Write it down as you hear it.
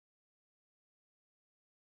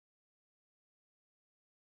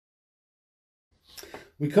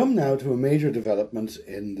We come now to a major development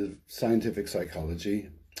in the scientific psychology,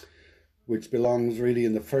 which belongs really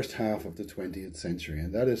in the first half of the 20th century,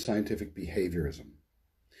 and that is scientific behaviorism.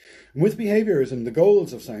 And with behaviorism, the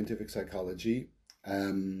goals of scientific psychology,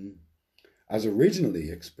 as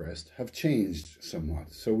originally expressed, have changed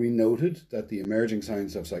somewhat. So we noted that the emerging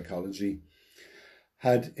science of psychology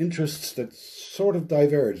had interests that sort of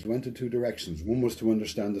diverged, went in two directions. One was to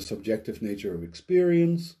understand the subjective nature of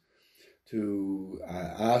experience, to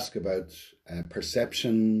ask about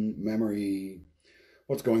perception, memory,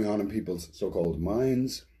 what's going on in people's so-called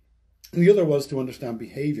minds. And the other was to understand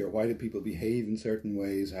behavior. Why do people behave in certain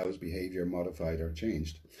ways? How is behavior modified or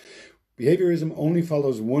changed? Behaviorism only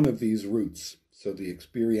follows one of these routes, so the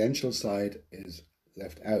experiential side is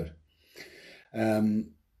left out.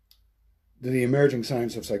 The emerging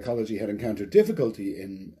science of psychology had encountered difficulty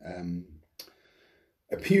in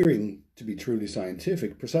appearing to be truly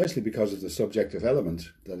scientific precisely because of the subjective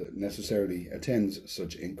element that necessarily attends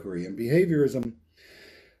such inquiry. And behaviorism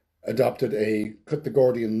adopted a cut the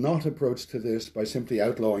Gordian knot approach to this by simply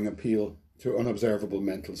outlawing appeal to unobservable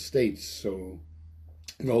mental states. So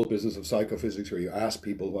the whole business of psychophysics, where you ask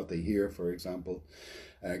people what they hear, for example,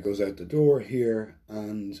 goes out the door here,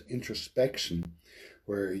 and introspection,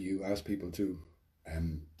 where you ask people to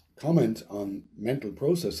comment on mental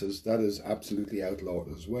processes, that is absolutely outlawed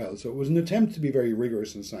as well. So it was an attempt to be very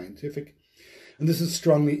rigorous and scientific. And this is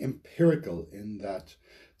strongly empirical in that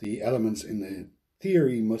the elements in the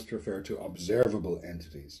theory must refer to observable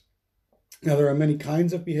entities. Now, there are many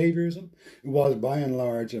kinds of behaviorism. It was by and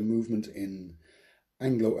large a movement in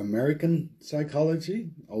Anglo-American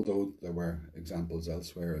psychology, although there were examples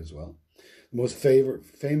elsewhere as well. The most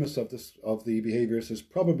famous of the behaviorists is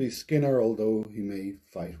probably Skinner, although he may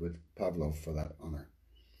fight with Pavlov for that honor.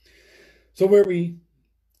 So where we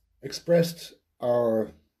expressed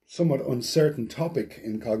our somewhat uncertain topic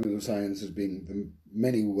in cognitive science as being the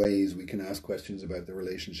many ways we can ask questions about the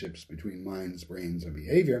relationships between minds, brains, and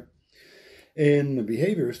behavior, in the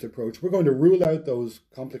behaviorist approach, we're going to rule out those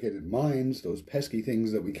complicated minds, those pesky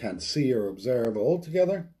things that we can't see or observe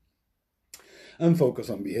altogether, and focus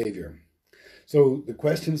on behavior. So the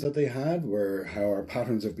questions that they had were: how are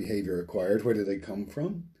patterns of behavior acquired? Where do they come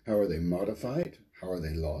from? How are they modified? How are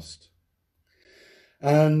they lost?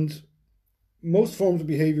 And most forms of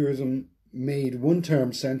behaviorism made one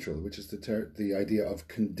term central, which is the idea of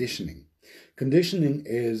conditioning. Conditioning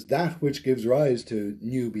is that which gives rise to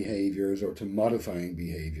new behaviors or to modifying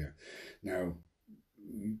behavior. Now,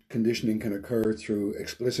 conditioning can occur through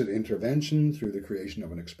explicit intervention, through the creation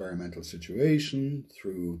of an experimental situation,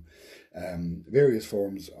 through various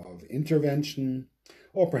forms of intervention,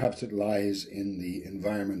 or perhaps it lies in the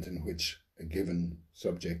environment in which a given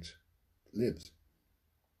subject lives.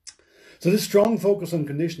 So this strong focus on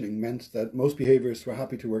conditioning meant that most behaviorists were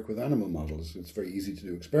happy to work with animal models. It's very easy to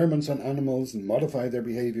do experiments on animals and modify their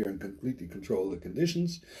behavior and completely control the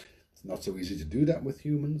conditions. It's not so easy to do that with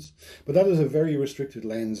humans, but that is a very restricted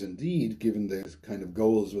lens indeed, given the kind of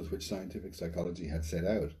goals with which scientific psychology had set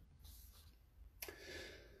out.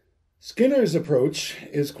 Skinner's approach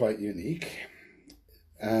is quite unique.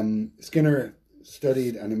 Skinner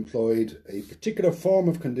studied and employed a particular form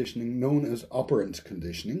of conditioning known as operant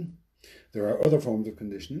conditioning. There are other forms of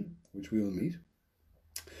conditioning, which we will meet.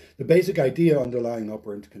 The basic idea underlying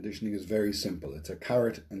operant conditioning is very simple. It's a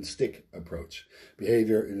carrot and stick approach.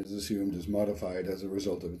 Behavior is assumed as modified as a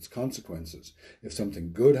result of its consequences. If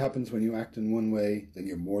something good happens when you act in one way, then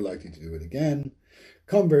you're more likely to do it again.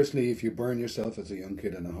 Conversely, if you burn yourself as a young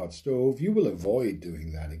kid on a hot stove, you will avoid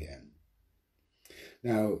doing that again.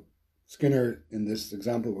 Now, Skinner, in this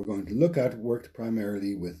example we're going to look at, worked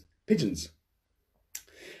primarily with pigeons.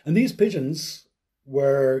 And these pigeons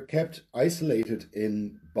were kept isolated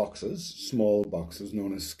in boxes, small boxes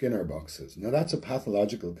known as Skinner boxes. Now that's a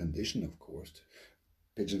pathological condition, of course.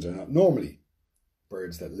 Pigeons are not normally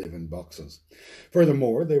birds that live in boxes.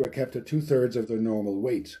 Furthermore, they were kept at 2/3 of their normal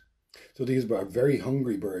weight. So these are very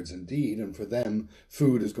hungry birds indeed, and for them,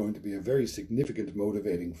 food is going to be a very significant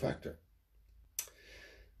motivating factor.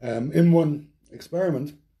 In one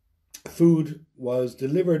experiment, food was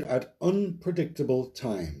delivered at unpredictable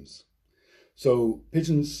times. So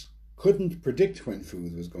pigeons couldn't predict when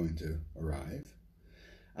food was going to arrive.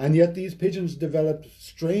 And yet these pigeons developed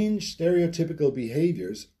strange stereotypical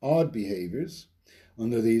behaviors, odd behaviors,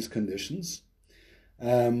 under these conditions.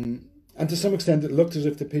 And to some extent it looked as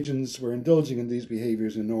if the pigeons were indulging in these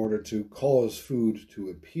behaviors in order to cause food to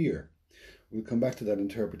appear. We'll come back to that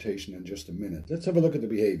interpretation in just a minute. Let's have a look at the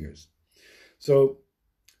behaviors. So,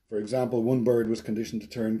 for example, one bird was conditioned to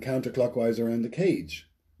turn counterclockwise around the cage,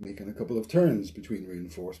 making a couple of turns between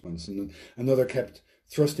reinforcements, and another kept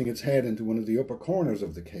thrusting its head into one of the upper corners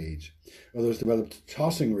of the cage. Others developed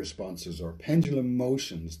tossing responses or pendulum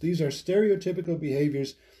motions. These are stereotypical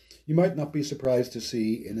behaviors you might not be surprised to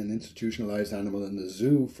see in an institutionalized animal in the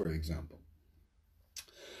zoo, for example.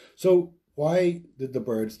 So why did the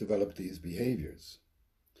birds develop these behaviors?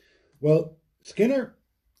 Well, Skinner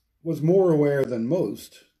was more aware than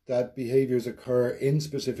most that behaviors occur in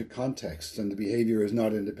specific contexts and the behavior is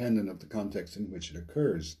not independent of the context in which it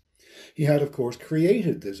occurs. He had, of course,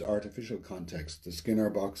 created this artificial context, the Skinner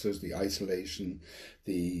boxes, the isolation,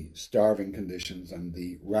 the starving conditions, and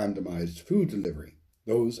the randomized food delivery.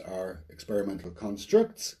 Those are experimental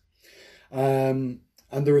constructs. And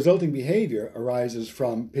the resulting behavior arises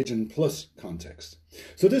from pigeon plus context.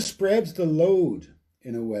 So this spreads the load,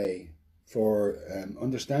 in a way, for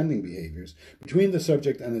understanding behaviors between the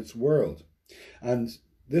subject and its world. And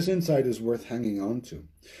this insight is worth hanging on to.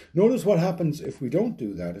 Notice what happens if we don't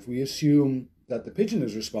do that. If we assume that the pigeon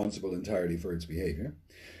is responsible entirely for its behavior,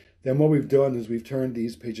 then what we've done is we've turned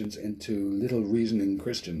these pigeons into little reasoning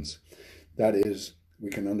Christians. That is, we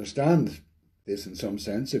can understand this in some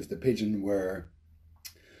sense if the pigeon were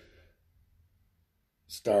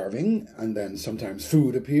starving and then sometimes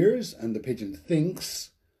food appears and the pigeon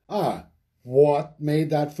thinks, what made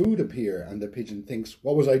that food appear? And the pigeon thinks,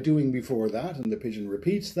 what was I doing before that? And the pigeon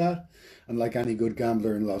repeats that. And like any good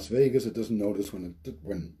gambler in Las Vegas, it doesn't notice when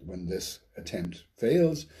this attempt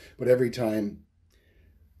fails. But every time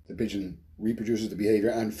the pigeon reproduces the behavior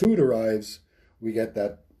and food arrives, we get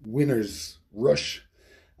that winner's rush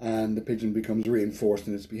and the pigeon becomes reinforced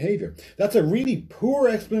in its behavior. That's a really poor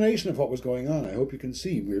explanation of what was going on. I hope you can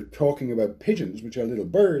see. We're talking about pigeons, which are little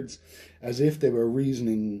birds, as if they were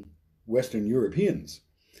reasoning Western Europeans.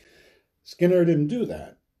 Skinner didn't do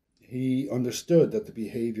that. He understood that the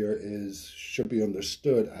behavior should be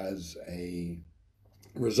understood as a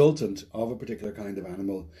resultant of a particular kind of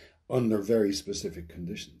animal under very specific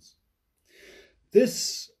conditions.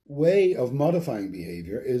 This way of modifying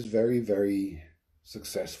behavior is very, very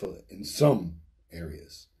successful in some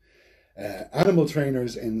areas. Animal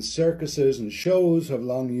trainers in circuses and shows have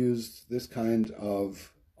long used this kind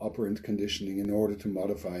of operant conditioning in order to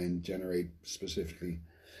modify and generate specifically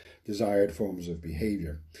desired forms of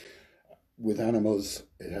behavior. With animals,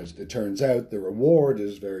 it turns out the reward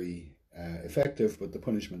is very effective, but the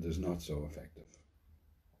punishment is not so effective.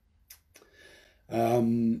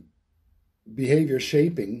 Behavior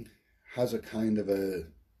shaping has a kind of a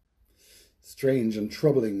strange and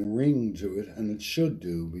troubling ring to it, and it should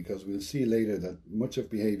do, because we'll see later that much of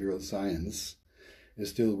behavioral science is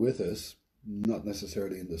still with us, not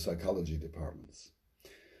necessarily in the psychology departments.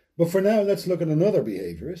 But for now, let's look at another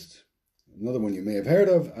behaviorist, another one you may have heard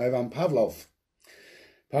of, Ivan Pavlov.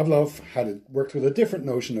 Pavlov had worked with a different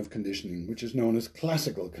notion of conditioning, which is known as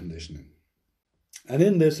classical conditioning. And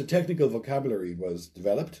in this, a technical vocabulary was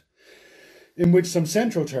developed, in which some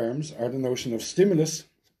central terms are the notion of stimulus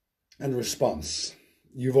and response.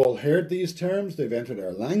 You've all heard these terms, they've entered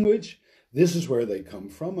our language. This is where they come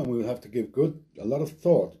from, and we'll have to give a lot of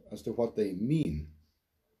thought as to what they mean.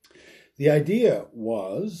 The idea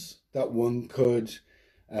was that one could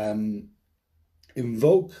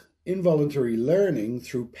invoke involuntary learning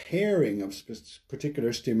through pairing of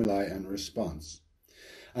particular stimuli and response.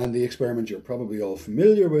 And the experiment you're probably all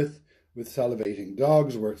familiar with salivating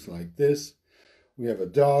dogs works like this. We have a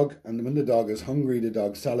dog, and when the dog is hungry, the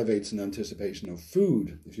dog salivates in anticipation of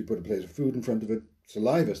food. If you put a plate of food in front of it,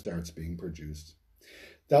 saliva starts being produced.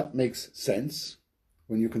 That makes sense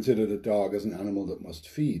when you consider the dog as an animal that must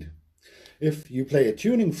feed. If you play a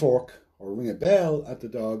tuning fork or ring a bell at the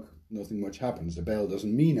dog, nothing much happens. The bell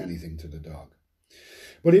doesn't mean anything to the dog.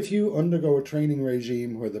 But if you undergo a training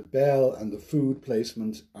regime where the bell and the food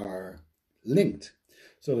placement are linked,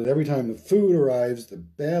 so that every time the food arrives, the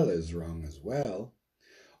bell is rung as well,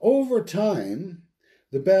 over time,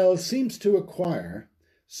 the bell seems to acquire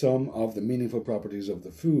some of the meaningful properties of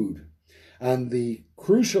the food. And the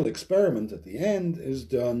crucial experiment at the end is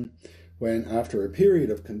done when, after a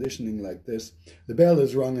period of conditioning like this, the bell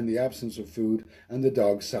is rung in the absence of food and the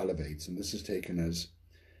dog salivates. And this is taken as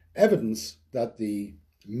evidence that the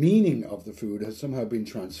meaning of the food has somehow been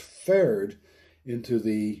transferred into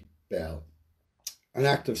the bell. An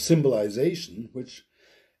act of symbolization, which,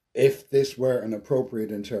 if this were an appropriate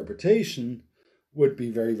interpretation, would be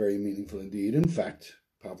very, very meaningful indeed. In fact,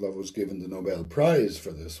 Pavlov was given the Nobel Prize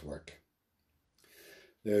for this work.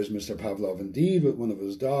 There's Mr. Pavlov indeed with one of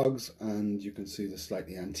his dogs, and you can see the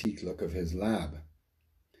slightly antique look of his lab.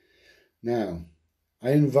 Now,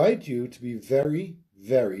 I invite you to be very,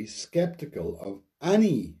 very skeptical of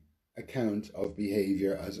any account of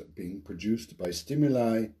behavior as it being produced by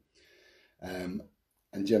stimuli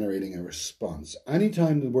and generating a response.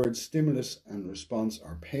 Anytime the words stimulus and response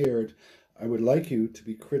are paired, I would like you to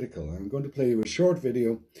be critical. I'm going to play you a short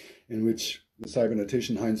video in which the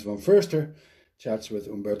cybernetician Heinz von Förster chats with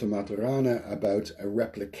Umberto Maturana about a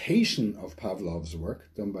replication of Pavlov's work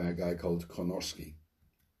done by a guy called Konorski.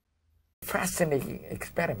 Fascinating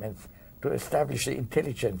experiments to establish the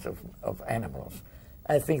intelligence of animals.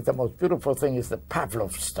 I think the most beautiful thing is the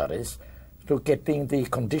Pavlov studies to getting the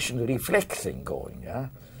conditioned reflex thing going. Yeah?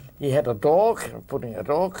 He had a dog, putting a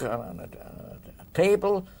dog on a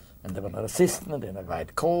table, and there was an assistant in a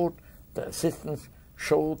white coat. The assistant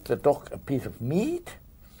showed the dog a piece of meat,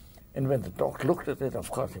 and when the dog looked at it,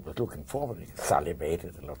 of course, he was looking forward. He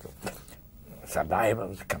salivated, a lot of saliva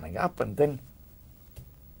was coming up, and then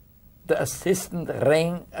the assistant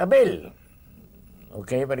rang a bell.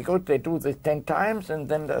 Okay, very good. They do this 10 times, and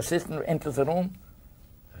then the assistant enters the room,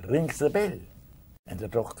 rings the bell, and the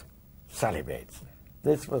dog salivates.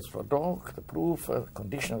 This was for dog, the proof of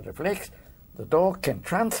conditional reflex. The dog can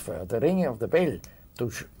transfer the ringing of the bell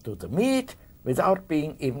to the meat without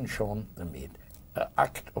being even shown the meat. An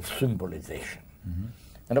act of symbolization. Mm-hmm.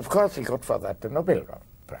 And of course, he got for that the Nobel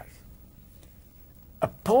Prize. A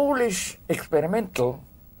Polish experimental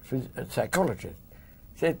psychologist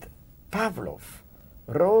said Pavlov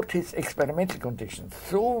wrote his experimental conditions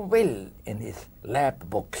so well in his lab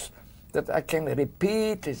books that I can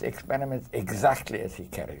repeat his experiments exactly as he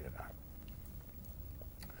carried it out.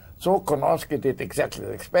 So Konorski did exactly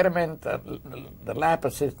the experiment, the lab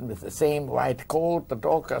assistant with the same white coat, the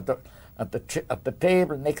dog at the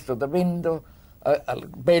table next to the window, a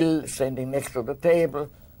bell standing next to the table,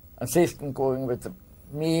 assistant going with the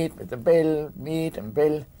meat, with the bell, meat and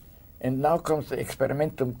bell. And now comes the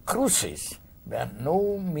experimentum crucis, where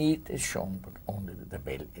no meat is shown, but only the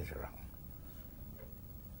bell is around.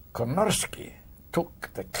 Konorski took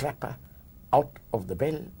the clapper out of the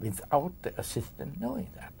bell without the assistant knowing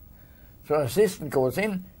that. So assistant goes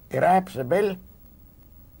in, grabs the bell,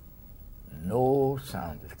 no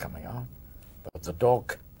sound is coming out, but the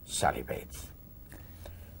dog salivates.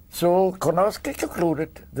 So Konorski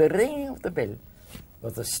concluded the ringing of the bell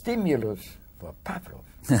was a stimulus for Pavlov,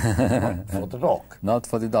 not for the dog. Not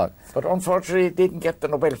for the dog. But unfortunately, he didn't get the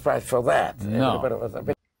Nobel Prize for that.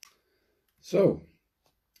 No. So,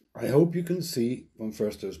 I hope you can see von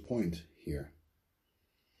Förster's point here.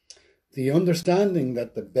 The understanding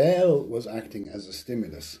that the bell was acting as a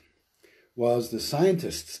stimulus was the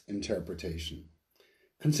scientist's interpretation.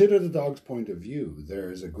 Consider the dog's point of view.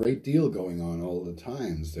 There is a great deal going on all the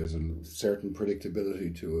times. There's a certain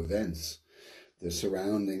predictability to events. The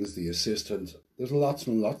surroundings, the assistant, there's lots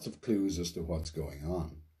and lots of clues as to what's going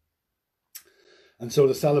on. And so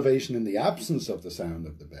the salivation in the absence of the sound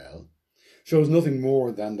of the bell shows nothing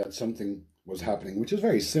more than that something was happening, which is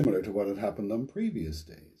very similar to what had happened on previous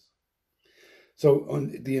days. So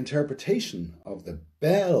on the interpretation of the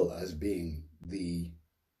bell as being the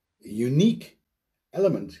unique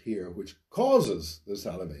element here which causes the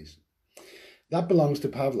salivation, that belongs to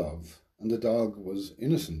Pavlov, and the dog was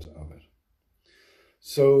innocent of it.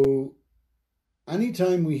 So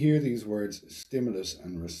anytime we hear these words stimulus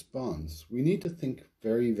and response, we need to think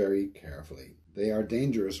very, very carefully. They are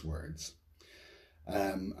dangerous words.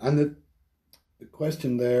 And the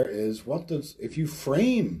question there is, if you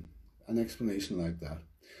frame an explanation like that,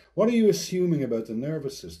 what are you assuming about the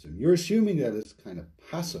nervous system? You're assuming that it's kind of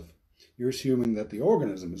passive. You're assuming that the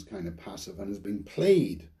organism is kind of passive and is being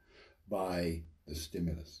played by the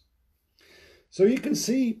stimulus. So you can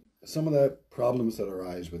see some of the problems that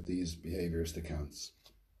arise with these behaviorist accounts.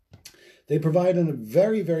 They provide a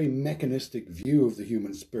very, very mechanistic view of the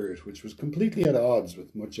human spirit, which was completely at odds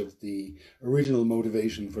with much of the original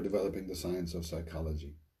motivation for developing the science of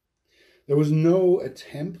psychology. There was no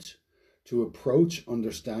attempt to approach,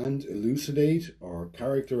 understand, elucidate, or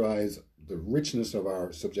characterize the richness of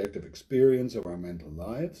our subjective experience of our mental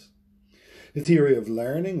lives. The theory of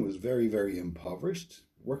learning was very, very impoverished.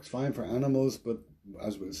 Works fine for animals, but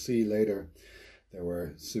as we'll see later, there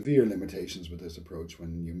were severe limitations with this approach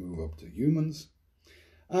when you move up to humans.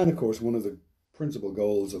 And of course, one of the principal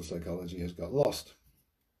goals of psychology has got lost.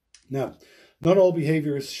 Now, not all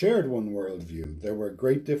behaviorists shared one worldview. There were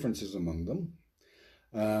great differences among them.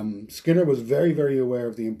 Skinner was very, very aware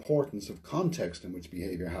of the importance of context in which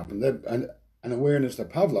behavior happened, and an awareness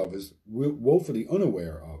that Pavlov is woefully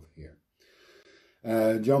unaware of here.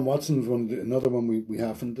 John Watson's another one we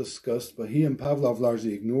haven't discussed, but he and Pavlov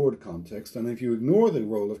largely ignored context. And if you ignore the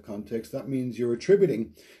role of context, that means you're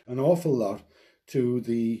attributing an awful lot to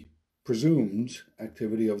the presumed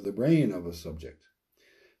activity of the brain of a subject.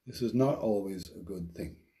 This is not always a good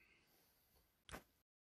thing.